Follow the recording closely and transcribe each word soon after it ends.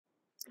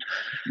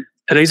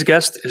Today's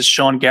guest is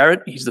Shawn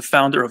Garrett. He's the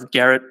founder of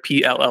Garrett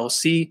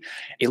PLLC,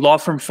 a law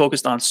firm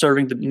focused on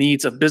serving the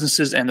needs of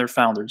businesses and their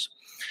founders.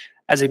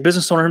 As a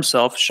business owner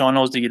himself, Shawn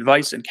knows the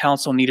advice and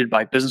counsel needed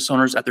by business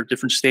owners at their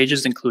different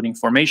stages, including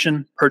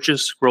formation,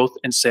 purchase, growth,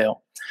 and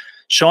sale.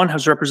 Shawn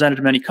has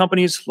represented many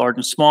companies, large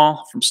and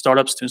small, from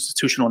startups to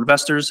institutional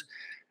investors.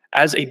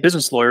 As a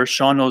business lawyer,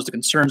 Shawn knows the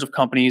concerns of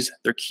companies,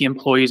 their key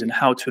employees, and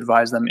how to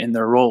advise them in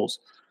their roles.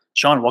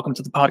 Shawn, welcome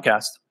to the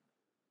podcast.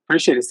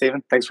 Appreciate it,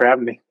 Stephen. Thanks for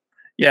having me.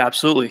 Yeah,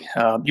 absolutely.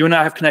 You and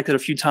I have connected a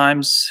few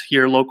times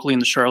here locally in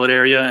the Charlotte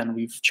area, and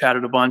we've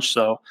chatted a bunch.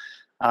 So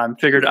I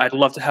figured I'd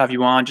love to have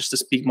you on just to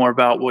speak more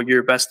about what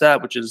you're best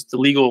at, which is the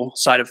legal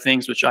side of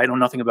things, which I know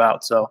nothing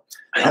about. So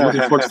I'm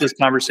looking forward to this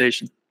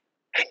conversation.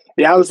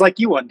 Yeah, I was like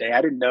you one day.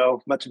 I didn't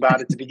know much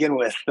about it to begin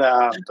with.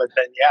 But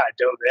then, I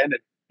dove in, and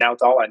now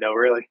it's all I know,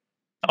 really.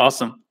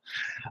 Awesome.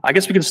 I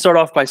guess we can start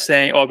off by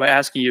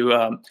asking you,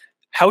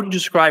 how would you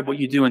describe what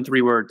you do in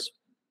 3 words?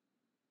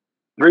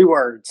 3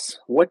 words.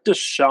 What does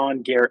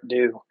Shawn Garrett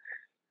do?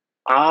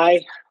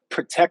 I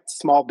protect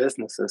small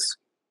businesses.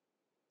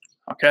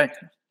 Okay,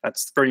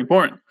 that's very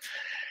important.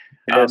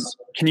 Yes.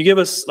 Can you give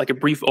us like a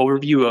brief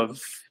overview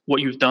of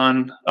what you've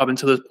done up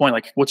until this point?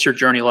 Like, what's your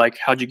journey like?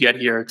 How'd you get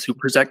here to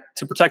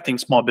protecting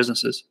small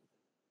businesses?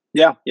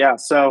 Yeah.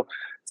 So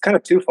it's kind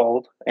of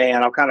twofold,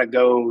 and I'll kind of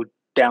go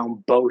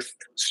down both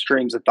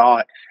streams of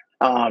thought.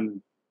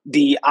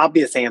 The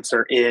obvious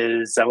answer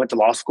is I went to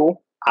law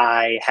school.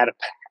 I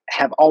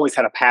have always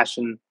had a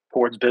passion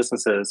towards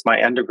businesses.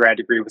 My undergrad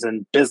degree was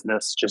in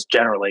business, just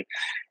generally.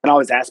 And I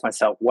always asked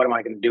myself, what am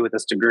I going to do with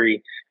this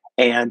degree?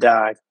 And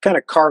kind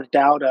of carved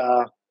out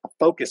a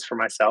focus for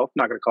myself.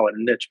 I'm not going to call it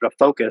a niche, but a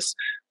focus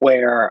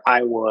where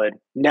I would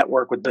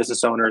network with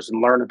business owners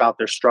and learn about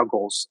their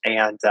struggles,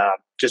 and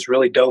just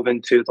really dove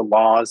into the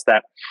laws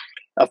that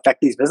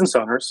affect these business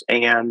owners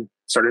and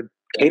started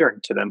catering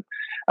to them.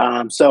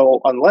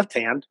 So on the left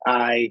hand,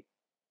 I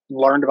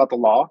learned about the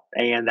law,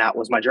 and that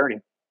was my journey.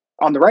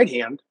 On the right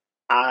hand,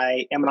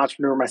 I am an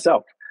entrepreneur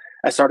myself.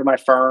 I started my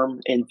firm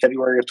in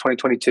February of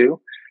 2022,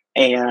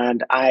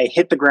 and I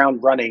hit the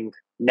ground running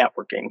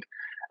networking.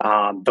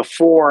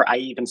 Before I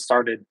even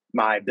started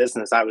my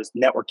business, I was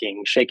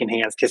networking, shaking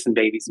hands, kissing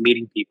babies,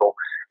 meeting people,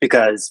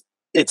 because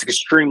it's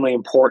extremely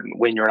important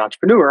when you're an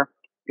entrepreneur.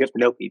 You have to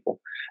know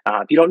people.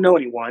 If you don't know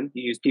anyone,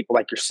 you use people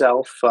like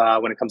yourself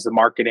when it comes to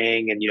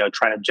marketing and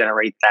trying to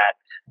generate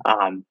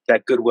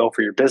that goodwill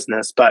for your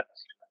business. But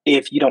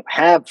if you don't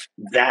have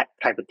that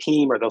type of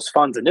team or those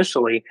funds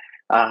initially,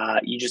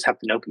 you just have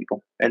to know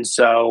people. And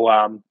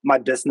so my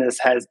business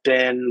has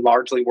been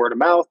largely word of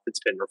mouth. It's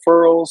been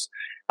referrals,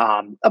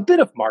 a bit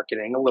of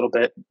marketing, a little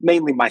bit,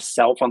 mainly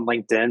myself on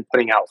LinkedIn,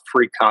 putting out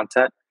free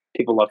content.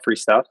 People love free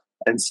stuff.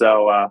 And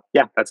so,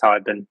 that's how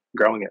I've been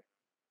growing it.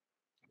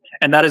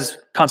 And that is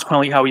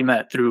consequently how we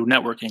met, through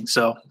networking.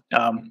 So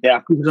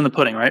proof is in the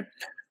pudding, right?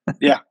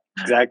 Yeah,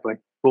 exactly.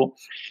 Cool.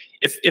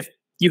 If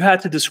you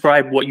had to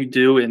describe what you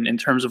do in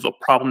terms of a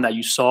problem that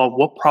you solve,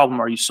 what problem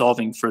are you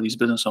solving for these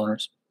business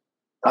owners?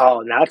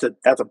 Oh,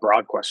 that's a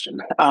broad question.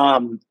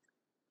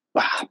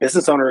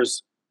 Business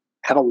owners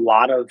have a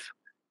lot of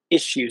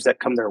issues that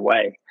come their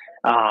way.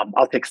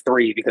 I'll pick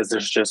 3 because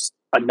there's just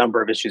a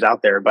number of issues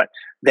out there, but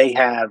they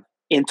have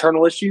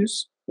internal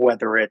issues,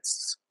 whether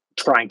it's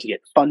trying to get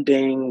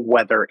funding,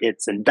 whether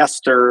it's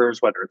investors,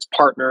 whether it's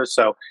partners.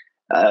 So,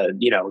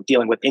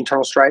 dealing with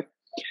internal strife.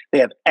 They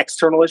have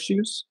external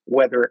issues,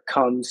 whether it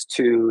comes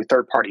to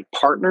third-party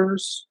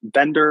partners,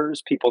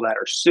 vendors, people that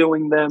are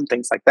suing them,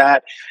 things like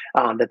that,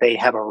 that they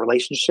have a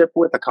relationship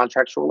with, a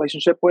contractual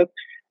relationship with.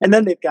 And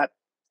then they've got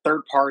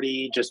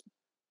third-party, just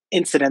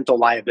incidental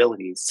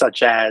liabilities,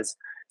 such as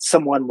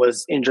someone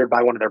was injured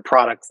by one of their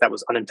products that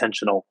was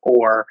unintentional,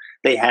 or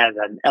they had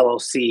an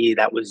LLC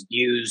that was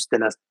used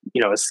in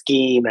a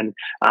scheme, and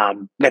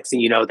next thing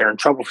you know, they're in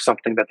trouble for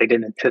something that they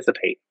didn't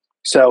anticipate.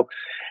 So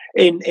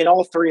in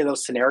all 3 of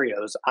those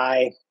scenarios,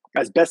 I,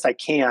 as best I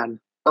can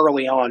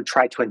early on,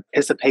 try to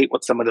anticipate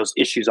what some of those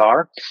issues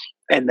are,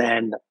 and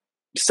then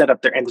set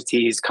up their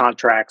entities,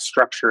 contracts,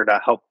 structure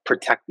to help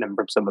protect them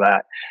from some of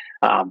that.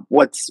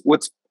 What's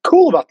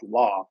cool about the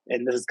law,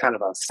 and this is kind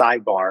of a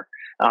sidebar,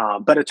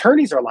 but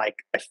attorneys are like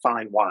a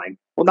fine wine.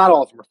 Well, not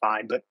all of them are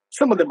fine, but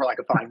some of them are like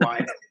a fine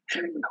wine,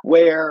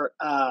 where,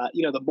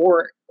 the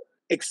more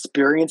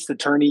experienced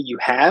attorney you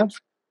have,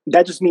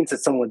 that just means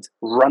that someone's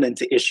run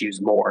into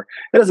issues more.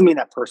 It doesn't mean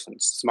that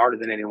person's smarter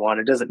than anyone.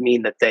 It doesn't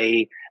mean that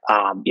they,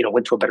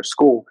 went to a better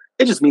school.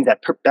 It just means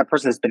that that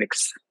person has been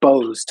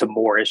exposed to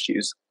more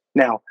issues.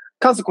 Now,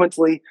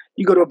 consequently,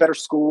 you go to a better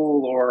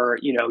school, or,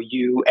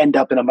 you end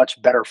up in a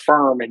much better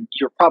firm, and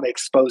you're probably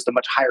exposed to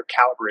much higher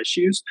caliber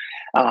issues.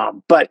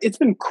 But it's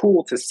been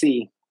cool to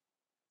see,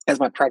 as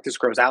my practice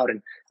grows out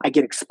and I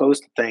get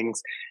exposed to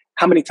things,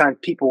 how many times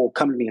people will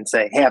come to me and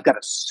say, hey, I've got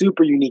a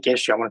super unique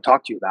issue I want to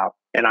talk to you about.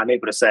 And I'm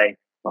able to say,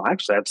 well,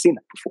 actually, I've seen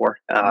that before.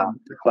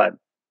 But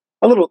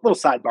a little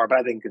sidebar, but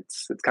I think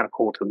it's kind of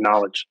cool to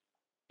acknowledge.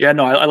 Yeah,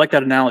 no, I like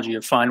that analogy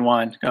of fine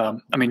wine.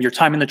 Your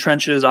time in the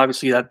trenches,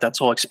 obviously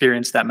that's all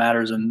experience that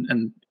matters,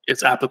 and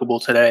it's applicable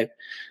today.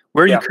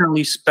 Where are you Yeah.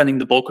 currently spending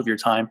the bulk of your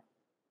time?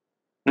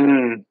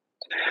 Mm.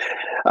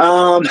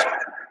 Um,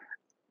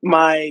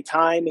 my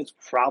time is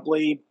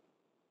probably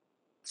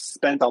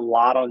spent a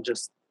lot on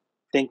just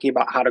thinking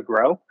about how to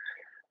grow,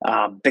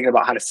 thinking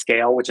about how to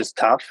scale, which is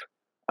tough.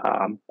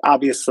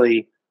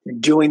 Obviously,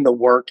 doing the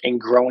work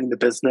and growing the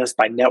business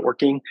by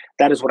networking,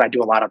 that is what I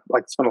do a lot of,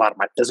 like, spend a lot of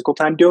my physical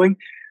time doing.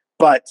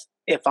 But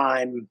if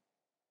I'm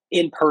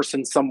in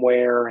person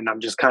somewhere and I'm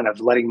just kind of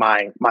letting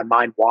my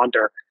mind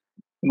wander,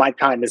 my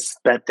time is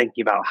spent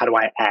thinking about how do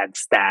I add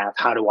staff,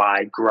 how do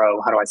I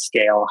grow, how do I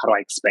scale, how do I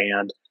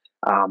expand.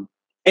 Um,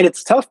 and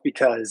it's tough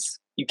because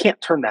you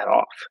can't turn that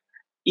off.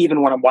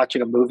 Even when I'm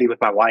watching a movie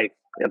with my wife,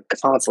 I'm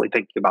constantly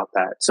thinking about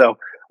that. So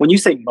when you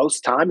say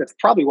most time, it's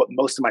probably what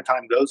most of my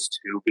time goes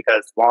to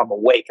because while I'm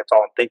awake, that's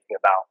all I'm thinking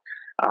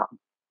about.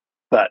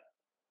 But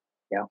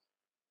yeah,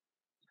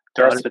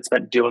 the Got rest it. of it's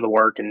spent doing the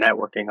work and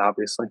networking,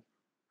 obviously.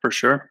 For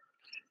sure.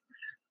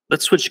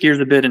 Let's switch gears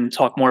a bit and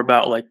talk more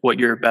about like what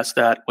you're best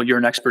at, what you're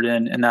an expert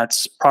in, and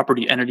that's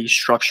property entity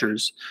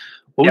structures.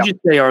 What would Yeah.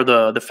 you say are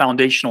the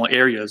foundational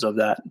areas of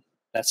that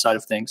side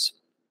of things?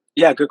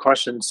 Yeah, good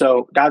question.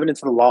 So diving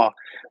into the law,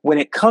 when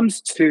it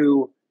comes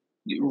to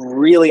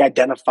really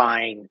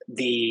identifying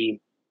the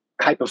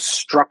type of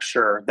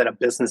structure that a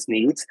business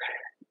needs,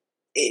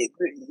 it,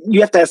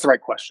 you have to ask the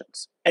right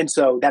questions. And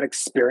so that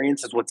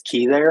experience is what's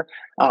key there.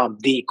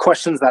 The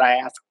questions that I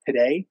ask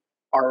today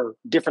are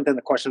different than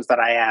the questions that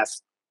I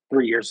asked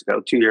 3 years ago,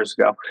 2 years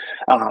ago.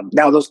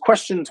 Now, those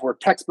questions were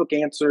textbook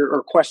answer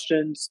or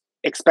questions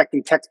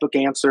expecting textbook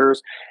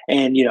answers,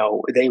 and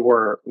they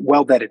were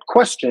well vetted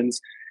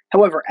questions.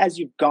 However, as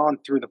you've gone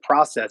through the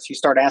process, you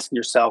start asking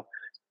yourself,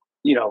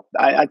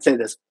 I'd say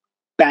this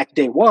back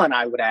day one,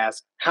 I would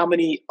ask, how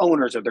many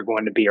owners are there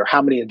going to be or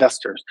how many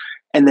investors?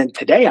 And then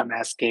today I'm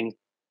asking,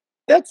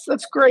 that's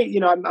great.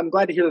 I'm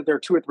glad to hear that there are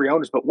two or three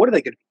owners, but what are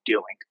they going to be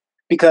doing?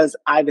 Because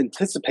I've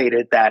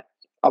anticipated that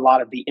a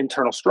lot of the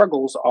internal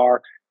struggles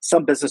are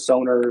some business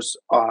owners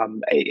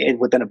and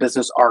within a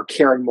business are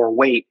carrying more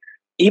weight.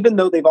 Even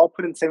though they've all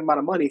put in the same amount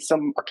of money,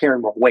 some are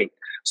carrying more weight.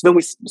 So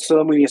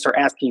then we need to start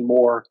asking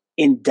more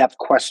in-depth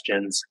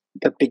questions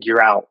to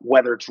figure out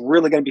whether it's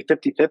really going to be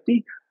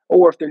 50-50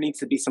 or if there needs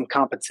to be some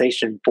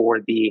compensation for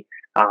the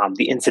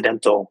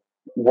incidental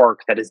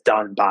work that is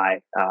done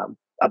by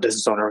a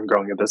business owner and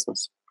growing a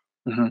business.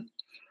 Hmm.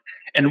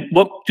 And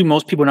what do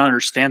most people not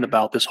understand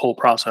about this whole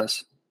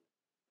process?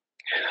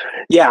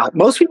 Yeah,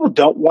 most people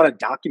don't want to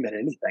document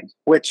anything,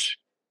 which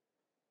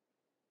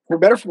for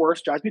better or for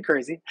worse drives me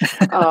crazy.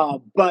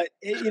 But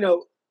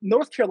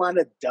North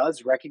Carolina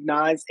does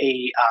recognize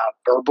a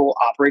verbal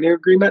operating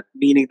agreement,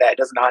 meaning that it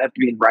does not have to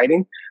be in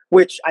writing,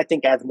 which I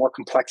think adds more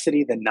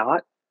complexity than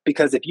not.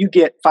 Because if you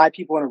get 5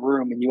 people in a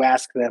room and you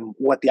ask them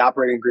what the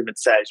operating agreement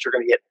says, you're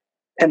going to get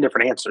 10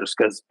 different answers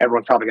because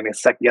everyone's probably going to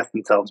second guess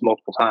themselves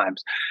multiple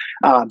times.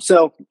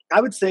 So I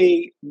would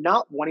say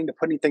not wanting to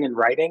put anything in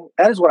writing,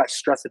 that is what I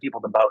stress to people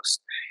the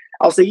most.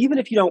 I'll say, even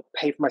if you don't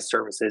pay for my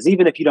services,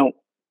 even if you don't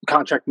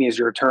contract me as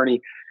your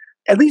attorney,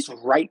 at least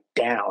write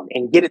down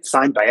and get it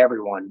signed by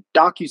everyone.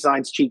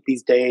 DocuSign's cheap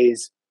these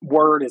days.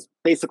 Word is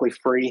basically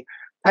free.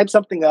 Type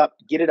something up,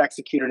 get it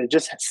executed, and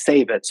just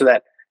save it so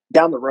that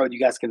down the road you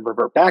guys can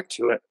revert back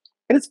to it.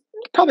 And it's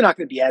probably not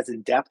going to be as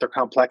in depth or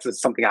complex as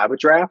something I would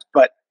draft,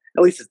 but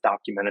at least it's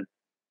documented.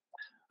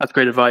 That's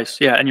great advice.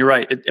 Yeah, and you're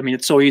right.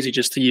 It's so easy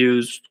just to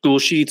use Google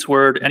Sheets,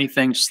 Word,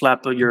 anything. Just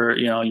slap your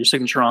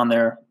signature on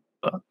there.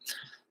 But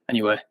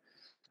anyway,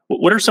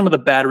 what are some of the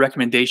bad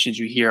recommendations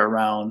you hear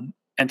around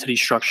entity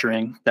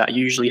structuring that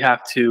you usually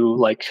have to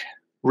like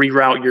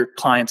reroute your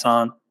clients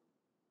on?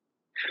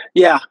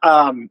 Yeah.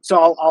 So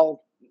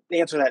I'll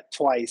answer that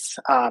twice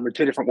or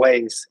two different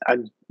ways. I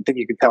think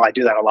you can tell I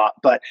do that a lot.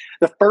 But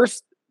the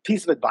first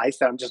piece of advice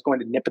that I'm just going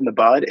to nip in the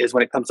bud is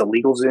when it comes to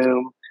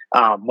LegalZoom,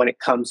 when it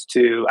comes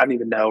to, I don't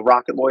even know,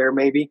 Rocket Lawyer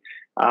maybe.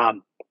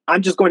 I'm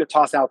just going to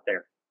toss out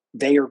there.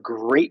 They are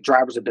great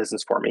drivers of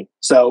business for me.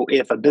 So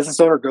if a business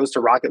owner goes to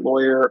Rocket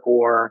Lawyer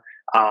or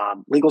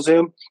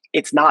LegalZoom,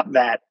 it's not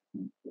that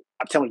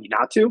I'm telling you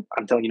not to.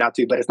 I'm telling you not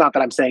to, but it's not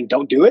that I'm saying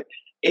don't do it.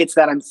 It's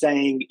that I'm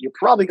saying you're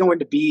probably going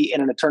to be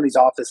in an attorney's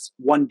office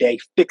one day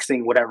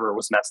fixing whatever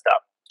was messed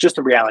up. Just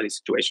a reality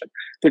situation.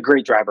 It's a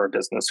great driver of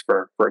business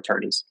for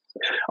attorneys.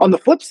 On the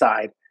flip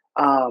side,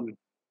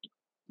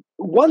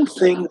 one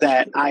thing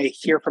that I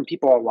hear from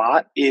people a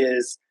lot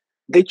is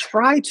they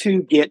try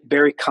to get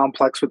very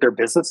complex with their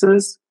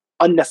businesses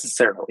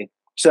unnecessarily.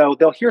 So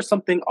they'll hear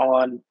something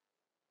on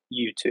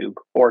YouTube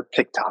or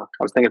TikTok.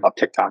 I was thinking about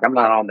TikTok. I'm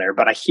not on there,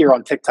 but I hear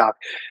on TikTok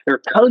there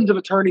are tons of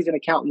attorneys and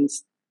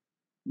accountants.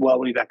 Well,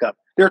 let me back up.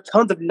 There are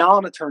tons of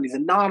non-attorneys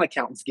and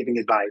non-accountants giving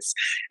advice,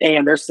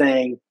 and they're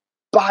saying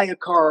buy a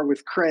car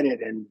with credit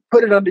and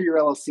put it under your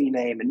LLC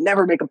name and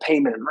never make a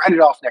payment and write it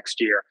off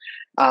next year.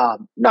 Not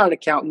an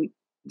accountant.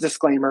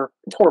 Disclaimer: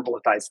 it's horrible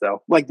advice,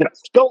 though. Like,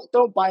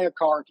 don't buy a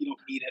car if you don't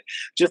need it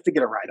just to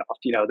get a write-off.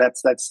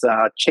 That's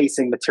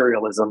chasing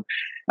materialism.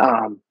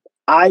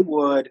 I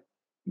would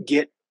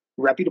get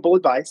reputable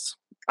advice.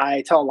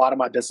 I tell a lot of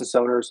my business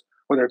owners,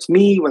 whether it's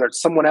me, whether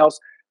it's someone else,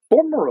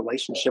 form a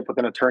relationship with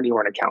an attorney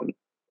or an accountant,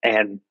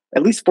 and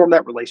at least form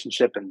that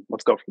relationship, and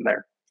let's go from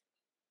there.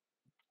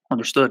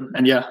 Understood.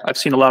 And yeah, I've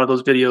seen a lot of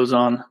those videos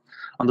on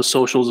the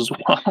socials as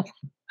well.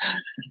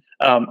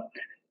 um,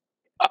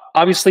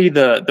 Obviously,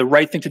 the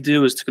right thing to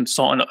do is to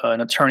consult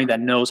an attorney that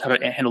knows how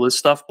to handle this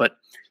stuff. But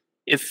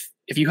if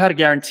you had to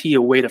guarantee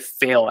a way to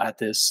fail at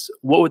this,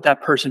 what would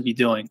that person be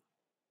doing?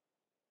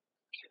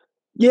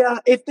 Yeah,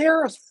 if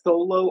they're a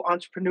solo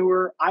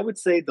entrepreneur, I would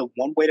say the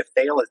one way to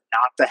fail is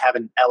not to have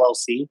an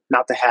LLC,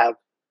 not to have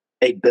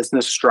a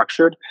business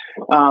structured,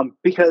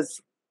 because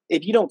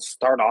if you don't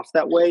start off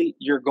that way,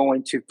 you're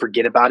going to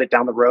forget about it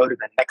down the road, and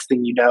the next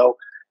thing you know,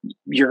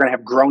 you're going to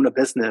have grown a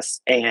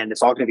business, and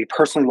it's all going to be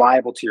personally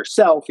liable to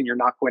yourself, and you're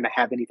not going to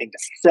have anything to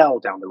sell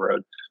down the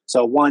road.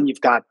 So, one,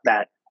 you've got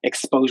that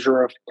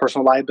exposure of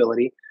personal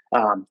liability.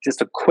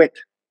 Just a quick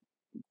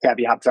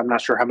caveat, because I'm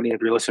not sure how many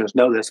of your listeners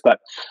know this, but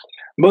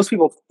most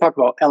people talk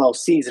about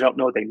LLCs and don't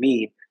know what they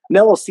mean. An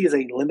LLC is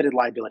a limited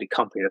liability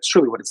company. That's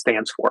truly what it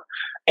stands for.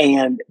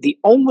 And the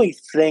only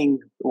thing,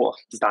 well,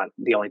 it's not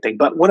the only thing,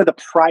 but one of the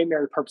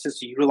primary purposes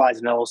to utilize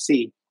an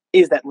LLC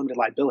is that limited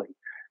liability.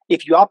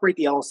 If you operate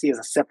the LLC as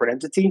a separate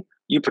entity,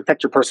 you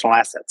protect your personal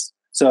assets.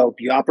 So if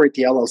you operate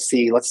the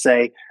LLC, let's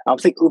say, I'll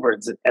take Uber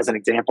as an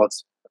example.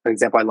 It's an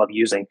example I love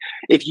using.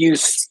 If you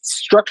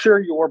structure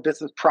your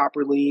business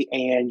properly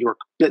and your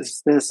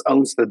business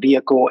owns the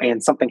vehicle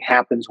and something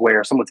happens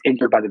where someone's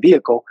injured by the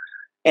vehicle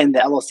and the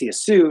LLC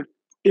is sued,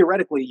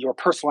 theoretically, your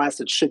personal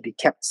assets should be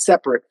kept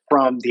separate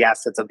from the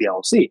assets of the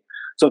LLC.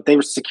 So if they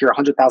were to secure a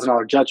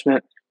 $100,000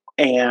 judgment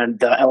and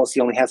the LLC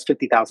only has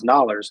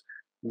 $50,000,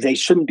 they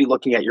shouldn't be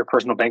looking at your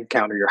personal bank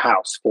account or your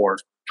house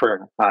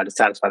to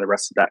satisfy the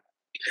rest of that.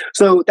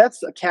 So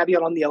that's a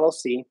caveat on the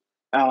LLC.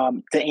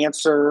 To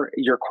answer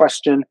your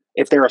question,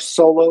 if they're a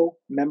solo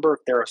member, if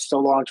they're a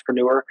solo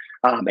entrepreneur,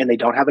 and they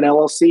don't have an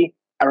LLC,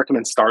 I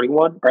recommend starting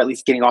one, or at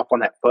least getting off on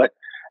that foot.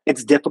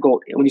 It's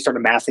difficult when you start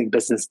amassing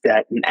business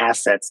debt and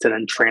assets to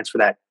then transfer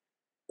that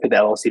to the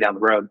LLC down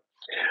the road.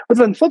 But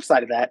then the flip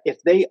side of that,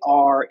 if they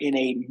are in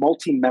a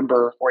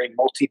multi-member or a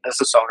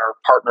multi-business owner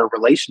partner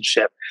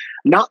relationship,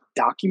 not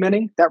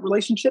documenting that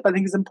relationship, I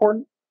think is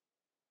important.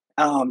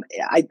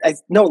 I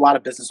know a lot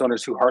of business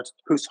owners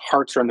whose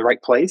hearts are in the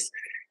right place,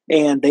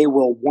 and they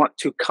will want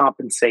to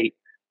compensate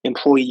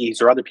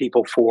employees or other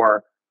people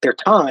for their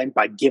time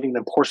by giving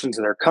them portions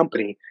of their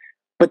company,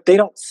 but they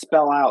don't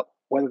spell out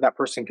whether that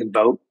person can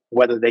vote,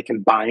 whether they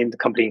can bind the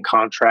company in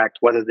contract,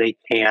 whether they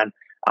can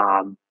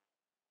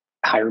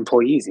hire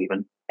employees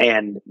even.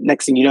 And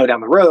next thing you know,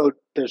 down the road,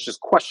 there's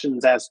just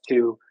questions as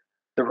to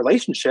the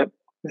relationship.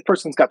 This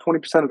person's got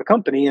 20% of the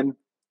company and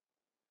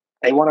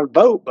they want to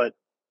vote, but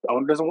the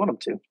owner doesn't want them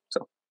to.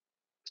 So,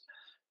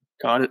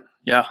 got it.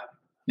 Yeah. I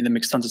mean, that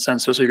makes tons of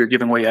sense, especially if you're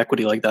giving away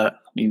equity like that.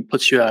 I mean, it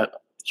puts you at a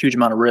huge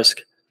amount of risk.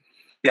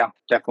 Yeah,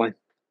 definitely.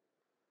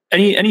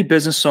 Any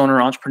business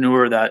owner,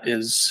 entrepreneur that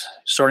is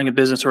starting a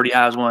business, already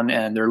has one,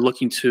 and they're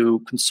looking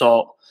to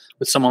consult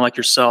with someone like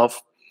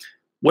yourself,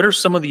 what are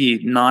some of the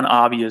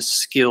non-obvious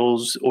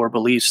skills or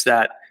beliefs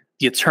that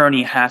the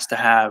attorney has to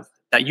have,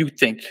 that you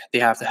think they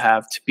have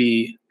to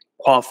be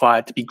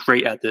qualified to be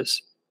great at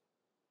this?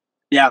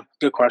 Yeah,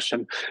 good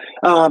question.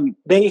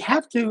 They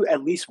have to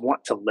at least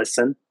want to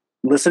listen.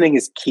 Listening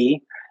is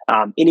key.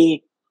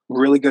 Any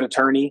really good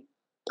attorney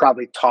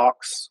probably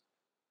talks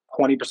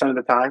 20% of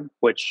the time,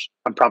 which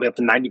I'm probably up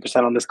to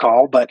 90% on this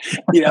call, but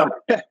so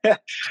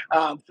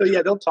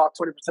yeah, they'll talk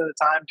 20% of the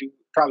time, do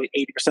probably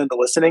 80% of the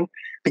listening,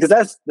 because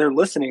as they're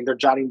listening, they're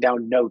jotting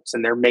down notes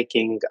and they're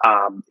making,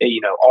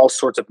 all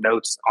sorts of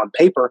notes on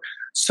paper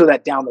so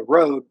that down the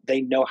road, they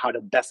know how to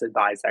best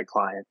advise that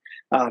client.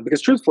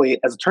 Because truthfully,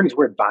 as attorneys,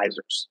 we're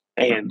advisors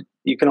and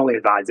you can only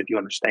advise if you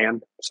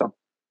understand. So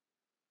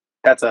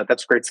that's a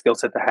great skill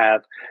set to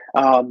have.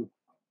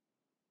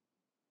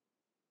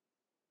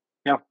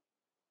 Yeah.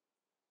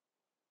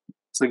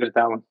 Let's leave it at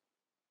that one.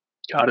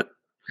 Got it.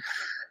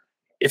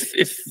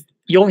 If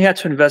you only had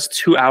to invest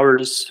 2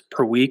 hours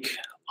per week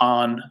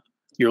on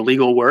your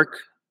legal work,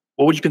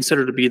 what would you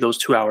consider to be those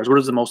 2 hours? What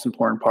is the most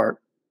important part?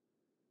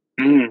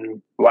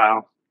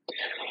 Wow.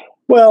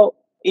 Well,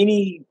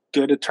 any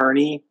good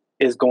attorney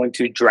is going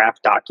to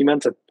draft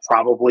documents. It's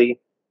probably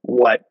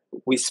what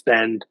we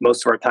spend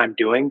most of our time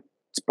doing.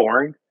 It's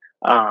boring.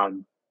 I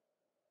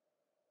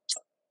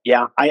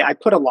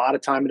put a lot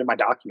of time into my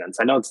documents.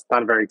 I know it's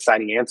not a very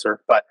exciting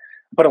answer, but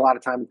I put a lot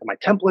of time into my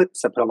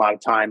templates. I put a lot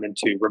of time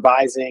into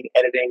revising,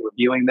 editing,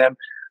 reviewing them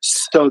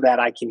so that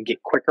I can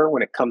get quicker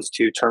when it comes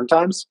to turn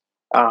times.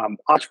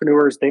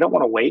 Entrepreneurs, they don't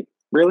want to wait,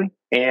 really.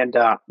 And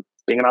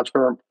being an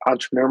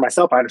entrepreneur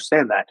myself, I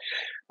understand that.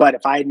 But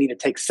if I need to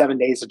take 7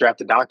 days to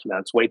draft a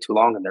document, it's way too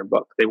long in their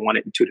book. They want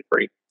it in 2 to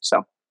 3.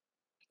 So,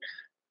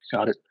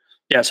 got it.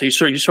 Yeah, so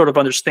you sort of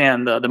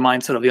understand the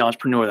mindset of the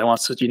entrepreneur that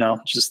wants to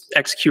just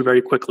execute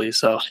very quickly.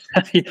 So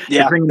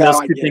you're bringing those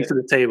two things to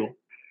the table.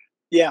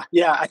 Yeah,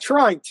 I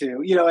try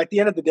to. At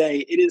the end of the day,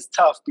 it is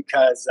tough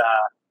because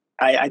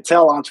I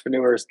tell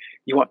entrepreneurs,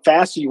 you want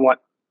fast or you want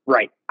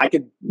right. I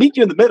could meet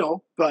you in the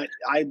middle, but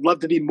I'd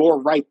love to be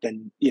more right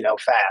than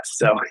fast.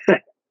 So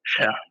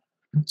yeah,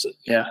 So,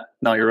 yeah,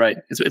 no, you're right.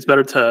 It's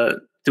better to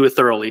do it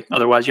thoroughly.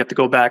 Otherwise, you have to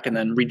go back and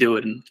then redo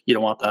it, and you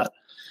don't want that.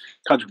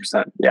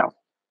 100%. Yeah.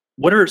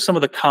 What are some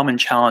of the common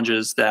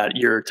challenges that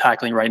you're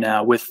tackling right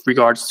now with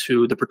regards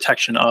to the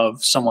protection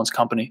of someone's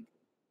company?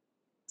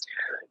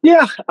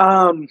 Yeah.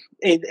 And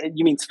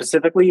you mean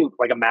specifically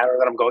like a matter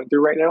that I'm going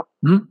through right now?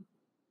 Mhm.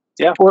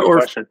 Yeah. Or, Good or,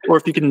 question. or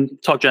if you can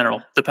talk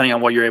general, depending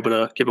on what you're able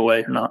to give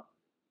away or not.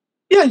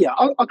 Yeah.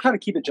 I'll kind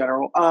of keep it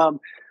general.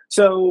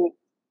 So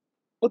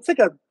let's take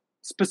a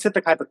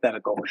specific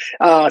hypothetical.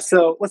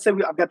 So let's say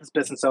I've got this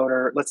business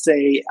owner. Let's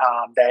say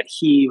that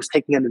he was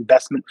taking an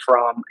investment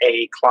from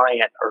a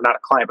client, or not a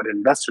client, but an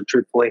investor,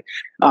 truthfully,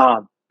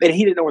 and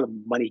he didn't know where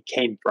the money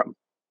came from.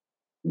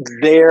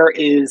 There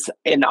is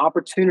an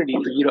opportunity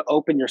for you to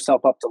open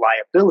yourself up to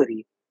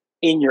liability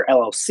in your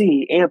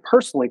LLC and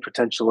personally,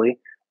 potentially,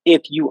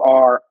 if you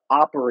are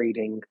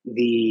operating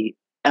the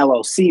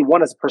LLC,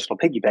 one, as a personal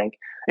piggy bank,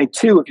 and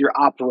two, if you're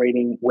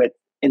operating with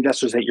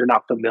investors that you're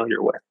not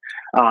familiar with.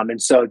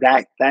 And so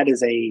that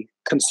is a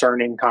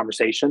concerning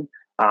conversation.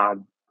 I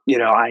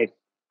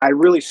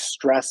really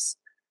stress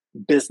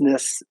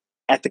business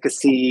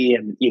efficacy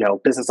and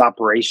business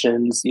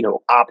operations.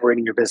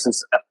 Operating your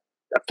business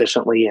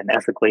efficiently and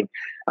ethically,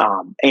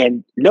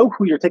 and know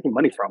who you're taking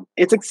money from.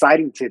 It's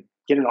exciting to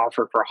get an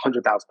offer for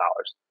 $100,000.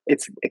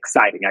 It's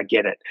exciting. I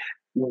get it.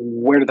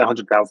 Where did the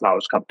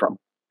 $100,000 come from,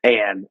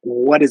 and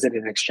what is it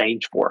in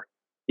exchange for?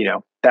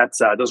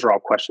 That's those are all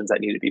questions that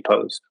need to be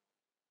posed.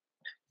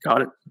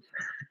 Got it.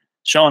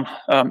 Shawn,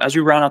 as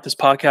we round out this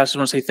podcast, I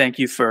want to say thank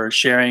you for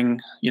sharing,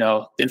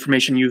 the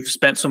information. You've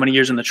spent so many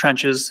years in the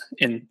trenches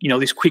in,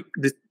 these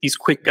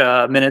quick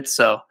minutes.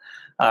 So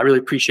I really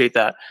appreciate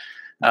that.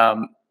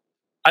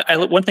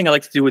 One thing I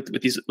like to do with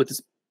these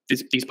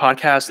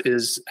podcasts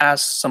is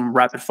ask some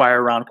rapid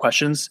fire round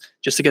questions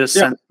just to get a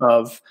sense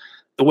of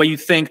the way you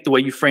think, the way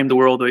you frame the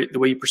world, the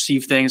way you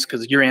perceive things,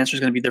 because your answer is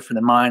going to be different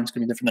than mine. It's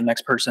going to be different than the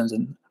next person's.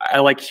 And I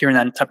like hearing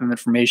that type of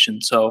information.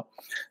 So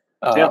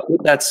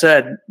with that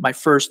said, my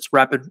first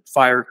rapid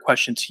fire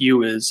question to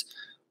you is,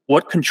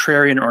 what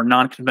contrarian or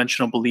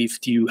non-conventional belief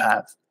do you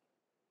have?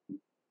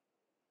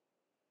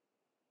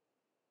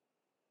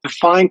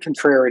 Define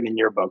contrarian in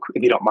your book,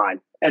 if you don't mind.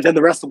 And then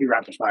the rest will be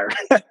rapid fire.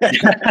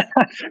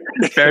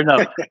 Fair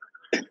enough.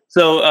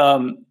 So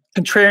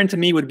contrarian to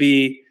me would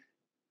be,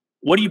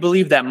 what do you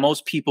believe that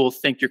most people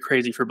think you're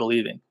crazy for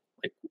believing?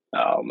 Like,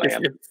 oh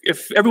man,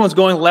 if everyone's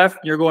going left,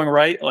 you're going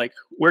right. Like,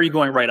 where are you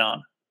going right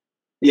on?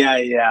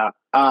 Yeah.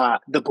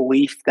 The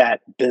belief that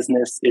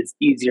business is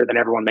easier than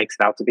everyone makes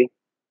it out to be.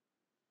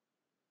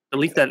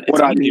 Belief that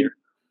it's easier.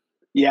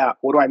 Yeah.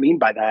 What do I mean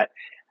by that?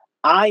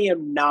 I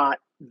am not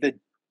the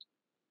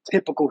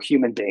typical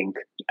human being.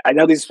 I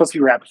know these are supposed to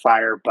be rapid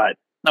fire, but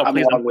I'm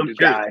a long-winded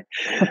guy.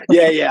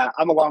 Yeah.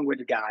 I'm a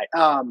long-winded guy.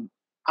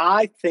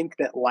 I think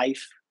that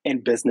life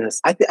and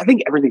business, I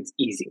think everything's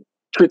easy.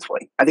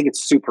 Truthfully, I think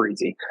it's super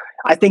easy.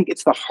 I think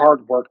it's the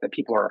hard work that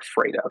people are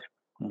afraid of.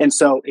 And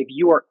so if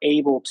you are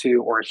able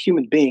to, or a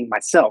human being,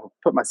 myself,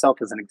 put myself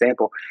as an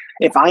example,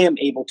 if I am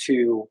able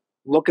to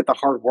look at the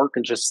hard work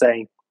and just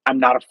say, I'm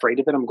not afraid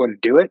of it, I'm going to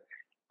do it,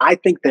 I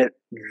think that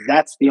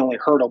that's the only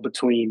hurdle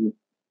between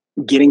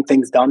getting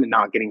things done and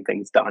not getting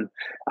things done.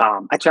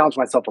 I challenge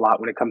myself a lot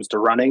when it comes to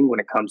running, when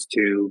it comes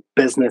to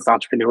business,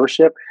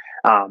 entrepreneurship.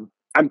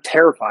 I'm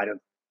terrified of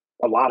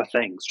a lot of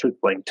things,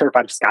 truthfully. I'm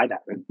terrified of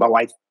skydiving. My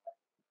wife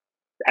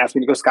asked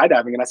me to go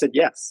skydiving, and I said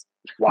yes.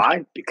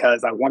 Why?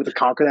 Because I wanted to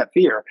conquer that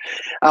fear.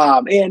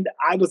 And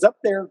I was up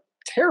there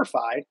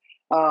terrified.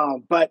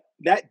 But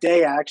that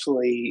day I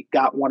actually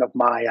got one of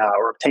my,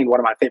 or obtained one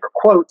of my favorite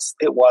quotes.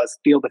 It was,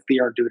 feel the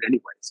fear and do it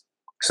anyways.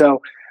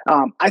 So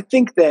I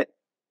think that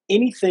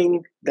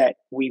anything that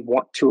we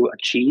want to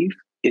achieve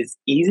is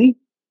easy.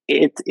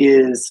 It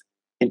is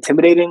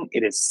intimidating.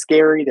 It is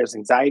scary. There's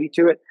anxiety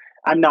to it.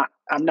 I'm not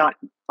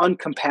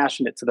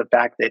uncompassionate to the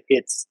fact that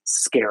it's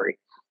scary.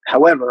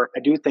 However, I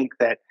do think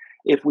that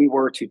if we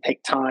were to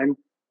take time,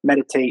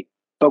 meditate,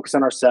 focus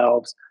on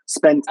ourselves,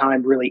 spend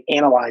time really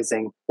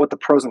analyzing what the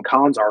pros and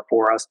cons are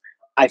for us,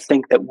 I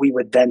think that we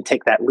would then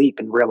take that leap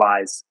and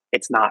realize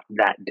it's not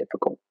that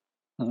difficult.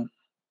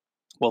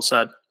 Well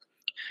said.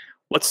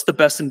 What's the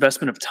best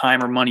investment of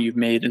time or money you've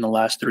made in the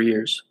last 3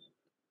 years?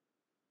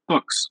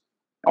 Books.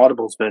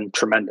 Audible's been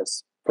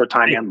tremendous for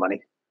time and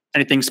money.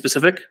 Anything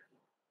specific?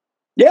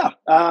 Yeah.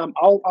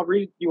 I'll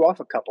read you off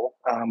a couple.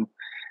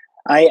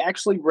 I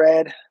actually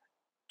read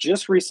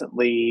just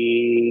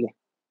recently,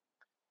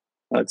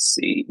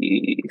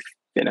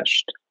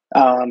 finished.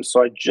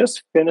 So I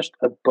just finished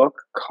a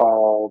book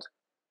called,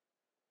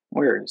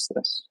 where is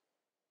this?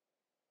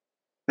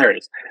 There it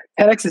is.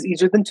 10X is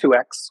easier than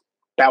 2X.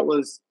 That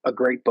was a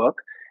great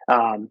book.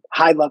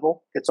 High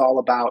level, it's all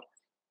about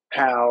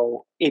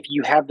how if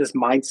you have this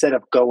mindset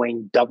of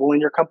going double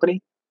in your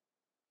company,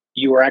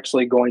 you are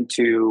actually going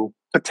to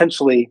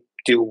potentially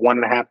do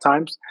 1.5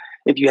 times.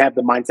 If you have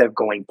the mindset of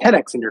going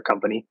 10X in your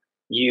company,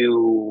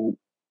 you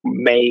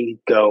may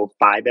go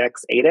 5X,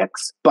 8X,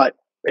 but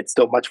it's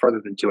still much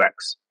further than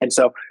 2X. And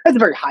so that's a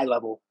very high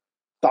level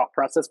thought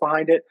process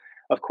behind it.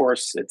 Of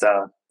course, it's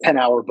a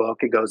 10-hour book.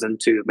 It goes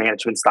into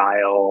management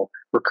style,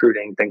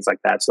 recruiting, things like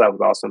that. So that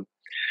was awesome.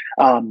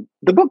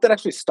 The book that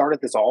actually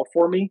started this all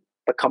for me,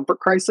 The Comfort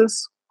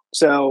Crisis.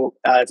 So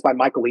it's by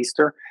Michael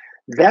Easter.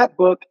 That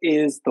book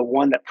is the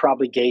one that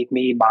probably gave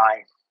me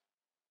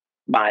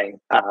my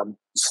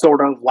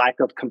sort of lack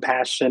of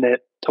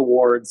compassionate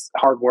towards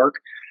hard work.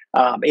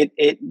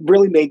 It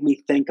really made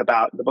me think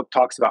about, the book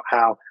talks about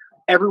how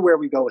everywhere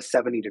we go is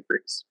 70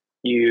 degrees.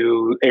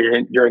 You're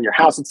in your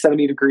house at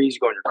 70 degrees, you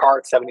go in your car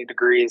at 70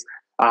 degrees,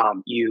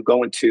 you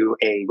go into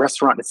a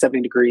restaurant at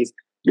 70 degrees.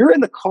 You're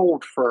in the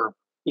cold for,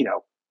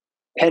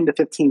 10 to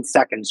 15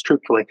 seconds,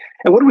 truthfully.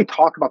 And what do we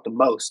talk about the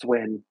most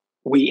when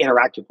we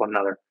interact with one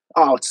another?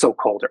 Oh, it's so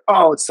cold, or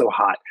oh, it's so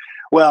hot.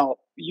 Well,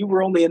 you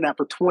were only in that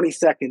for 20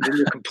 seconds and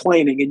you're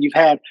complaining, and you've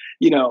had,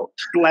 the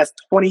last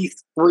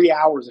 23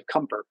 hours of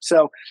comfort.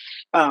 So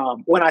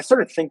when I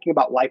started thinking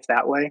about life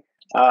that way,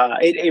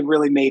 it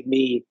really made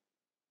me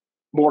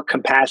more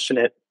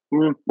compassionate,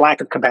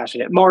 lack of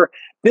compassionate, more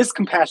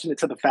discompassionate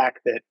to the fact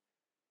that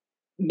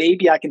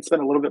maybe I can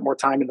spend a little bit more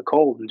time in the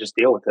cold and just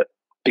deal with it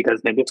because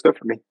maybe it's good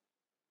for me.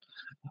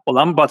 Well,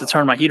 I'm about to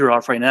turn my heater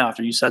off right now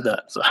after you said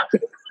that. So.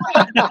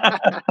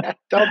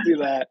 Don't do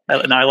that.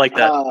 And I like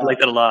that. I like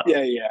that a lot.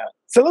 Yeah.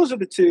 So those are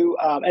the two.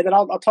 And then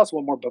I'll toss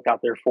one more book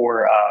out there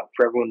for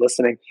everyone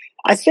listening.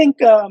 I think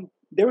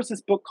there was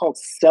this book called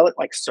Sell It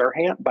Like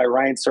Serhant by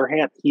Ryan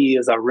Serhant. He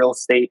is a real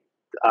estate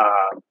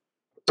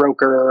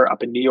broker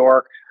up in New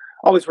York,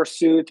 always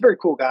pursued. It's a very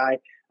cool guy.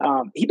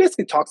 He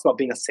basically talks about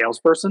being a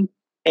salesperson.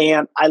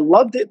 And I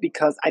loved it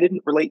because I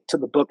didn't relate to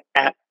the book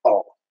at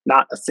all,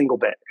 not a single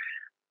bit.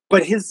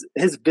 But his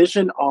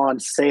vision on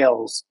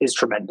sales is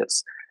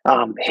tremendous.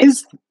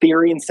 His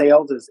theory in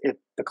sales is if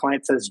the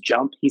client says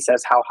jump, he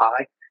says how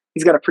high.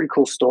 He's got a pretty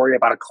cool story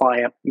about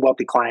a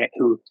wealthy client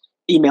who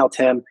emailed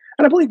him,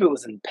 and I believe it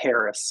was in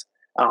Paris.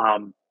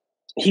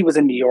 He was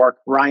in New York.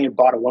 Ryan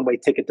bought a one-way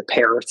ticket to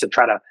Paris to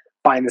try to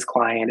find this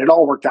client. It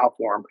all worked out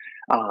for him.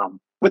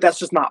 But that's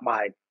just not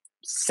my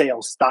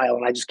sales style,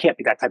 and I just can't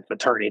be that type of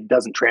attorney. It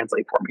doesn't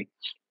translate for me.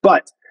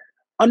 But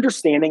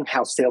understanding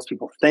how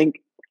salespeople think,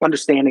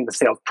 understanding the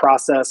sales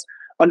process,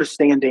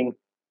 understanding,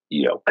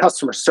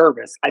 customer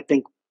service, I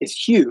think is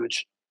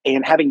huge.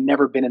 And having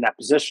never been in that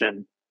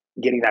position,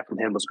 getting that from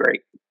him was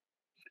great.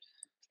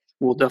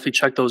 We'll definitely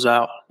check those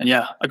out. And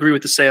yeah, agree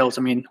with the sales.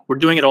 I mean, we're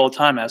doing it all the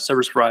time as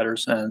service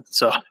providers. And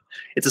so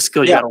it's a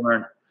skill you got to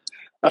learn.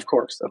 Of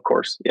course.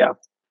 Yeah.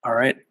 All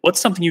right. What's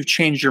something you've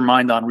changed your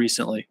mind on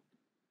recently?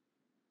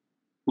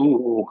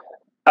 Ooh.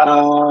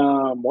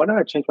 What did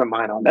I change my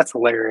mind on? That's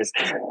hilarious.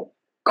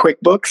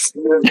 QuickBooks.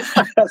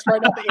 That's right,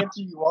 not the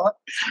answer you want.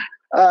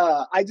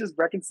 I just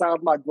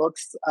reconciled my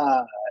books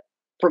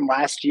from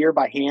last year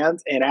by hand,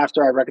 and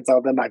after I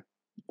reconciled them, I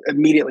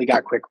immediately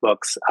got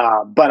QuickBooks.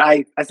 But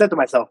I said to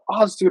myself,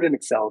 I'll just do it in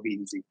Excel, it'll be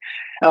easy.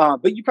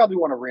 But you probably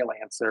want a real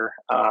answer.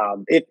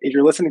 If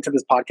you're listening to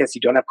this podcast,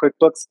 you don't have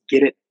QuickBooks,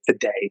 get it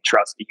today.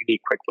 Trust me, you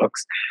need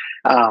QuickBooks.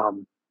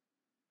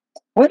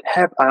 What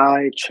have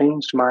I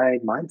changed my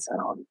mindset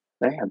on?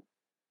 Man,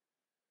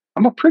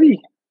 I'm a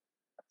pretty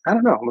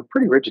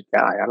rigid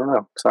guy. I don't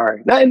know.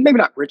 Sorry. Maybe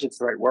not rigid's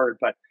the right word,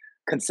 but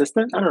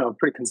consistent. I don't know. I'm a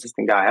pretty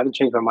consistent guy. I haven't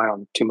changed my mind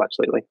on too much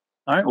lately.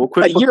 All right. Well,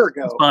 QuickBooks. A year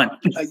ago,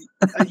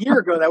 a year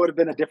ago, that would have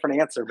been a different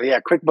answer. But yeah,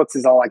 QuickBooks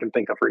is all I can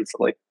think of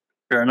recently.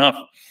 Fair enough.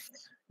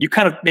 You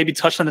kind of maybe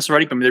touched on this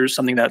already, but there's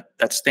something that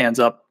stands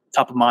up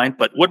top of mind.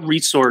 But what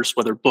resource,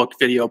 whether book,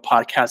 video,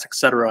 podcast,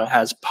 etc.,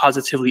 has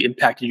positively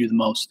impacted you the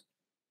most?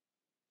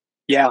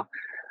 Yeah.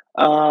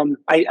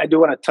 I do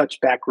want to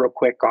touch back real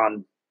quick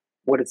on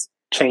what has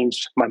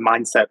changed my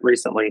mindset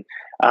recently,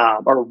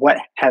 or what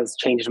has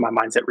changed my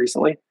mindset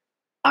recently.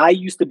 I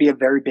used to be a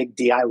very big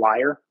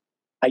DIYer.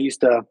 I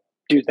used to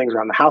do things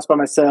around the house by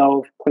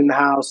myself, clean the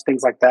house,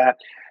 things like that.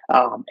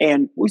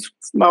 And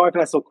my wife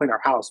and I still clean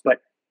our house, but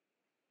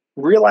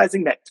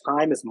realizing that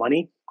time is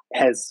money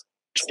has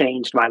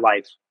changed my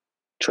life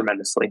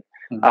tremendously.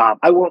 Mm-hmm.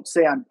 I won't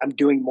say I'm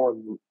doing more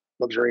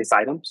luxurious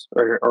items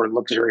or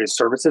luxurious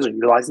services or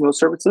utilizing those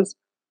services,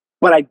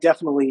 but I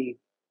definitely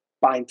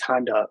find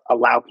time to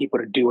allow people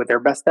to do what they're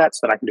best at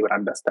so that I can do what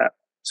I'm best at.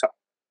 So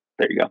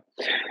there you go.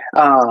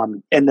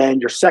 And then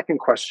your second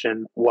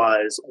question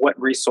was, what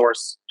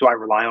resource do I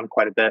rely on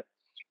quite a bit?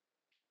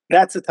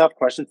 That's a tough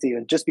question,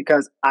 Stephen, just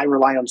because I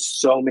rely on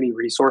so many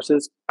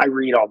resources. I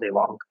read all day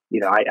long.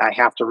 I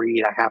have to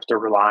read. I have to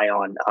rely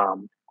on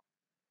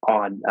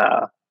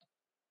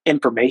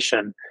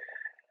information.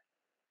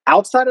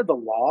 Outside of the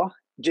law,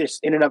 just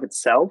in and of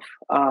itself,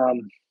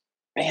 man,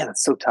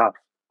 it's so tough.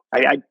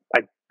 I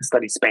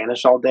study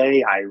Spanish all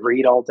day. I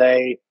read all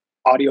day,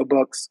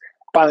 audiobooks.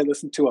 Finally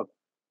listened to a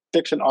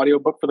fiction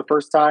audiobook for the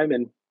first time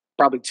in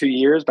probably 2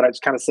 years, but I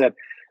just kind of said,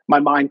 my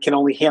mind can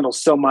only handle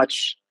so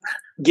much.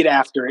 Get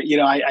after it.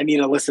 I need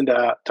to listen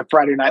to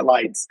Friday Night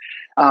Lights.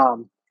 I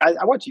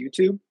watch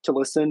YouTube to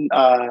listen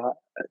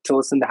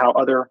to how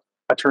other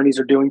attorneys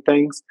are doing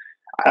things.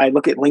 I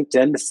look at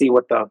LinkedIn to see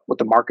what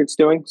the market's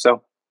doing.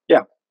 So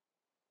yeah.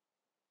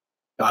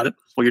 Got it.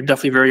 Well, you're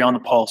definitely very on the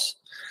pulse.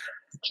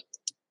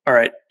 All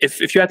right.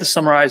 If you had to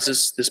summarize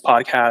this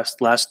podcast,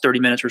 last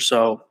 30 minutes or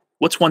so,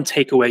 what's one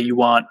takeaway you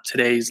want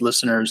today's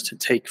listeners to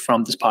take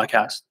from this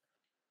podcast?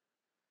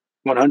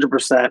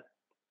 100%.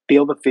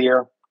 Feel the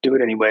fear. Do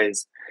it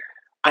anyways.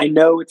 I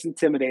know it's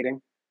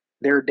intimidating.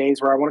 There are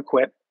days where I want to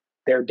quit.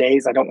 There are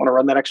days I don't want to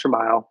run that extra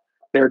mile.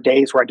 There are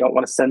days where I don't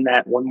want to send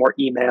that one more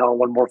email,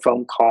 one more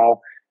phone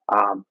call.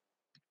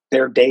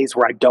 There are days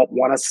where I don't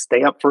want to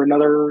stay up for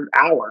another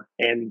hour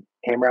and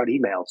hammer out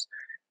emails.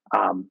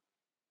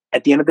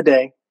 At the end of the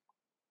day,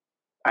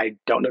 I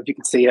don't know if you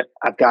can see it.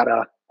 I've got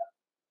a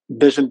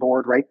vision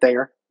board right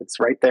there.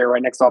 It's right there,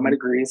 right next to all my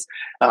degrees.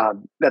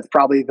 That's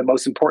probably the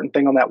most important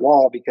thing on that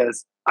wall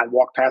because I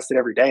walk past it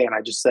every day and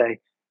I just say,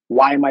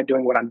 why am I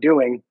doing what I'm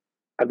doing?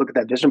 I look at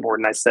that vision board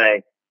and I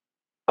say,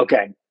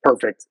 okay,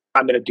 perfect.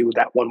 I'm going to do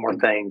that one more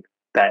thing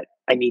that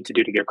I need to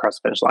do to get across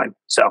the finish line.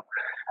 So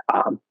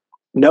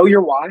know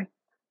your why.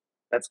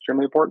 That's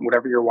extremely important,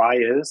 whatever your why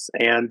is.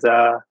 And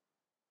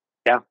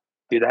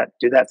do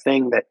that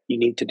thing that you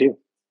need to do.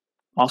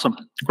 Awesome.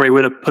 Great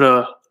way to put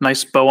a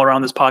nice bow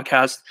around this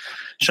podcast.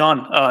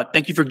 Shawn,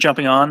 thank you for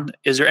jumping on.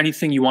 Is there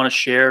anything you want to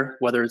share,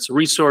 whether it's a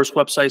resource,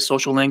 website,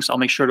 social links? I'll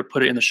make sure to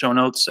put it in the show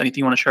notes. Anything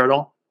you want to share at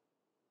all?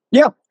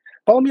 Yeah.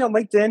 Follow me on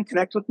LinkedIn.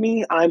 Connect with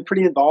me. I'm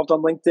pretty involved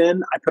on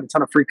LinkedIn. I put a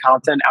ton of free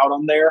content out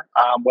on there,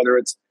 whether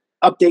it's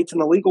updates in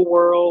the legal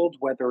world,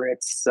 whether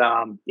it's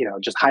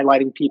just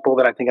highlighting people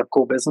that I think have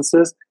cool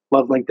businesses.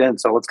 Love LinkedIn.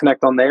 So let's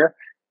connect on there.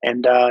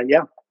 And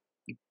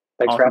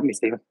thanks for having me,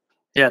 Stephen.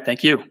 Yeah,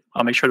 thank you.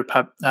 I'll make sure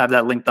to have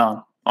that linked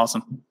on.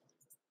 Awesome.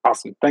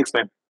 Awesome. Thanks, man.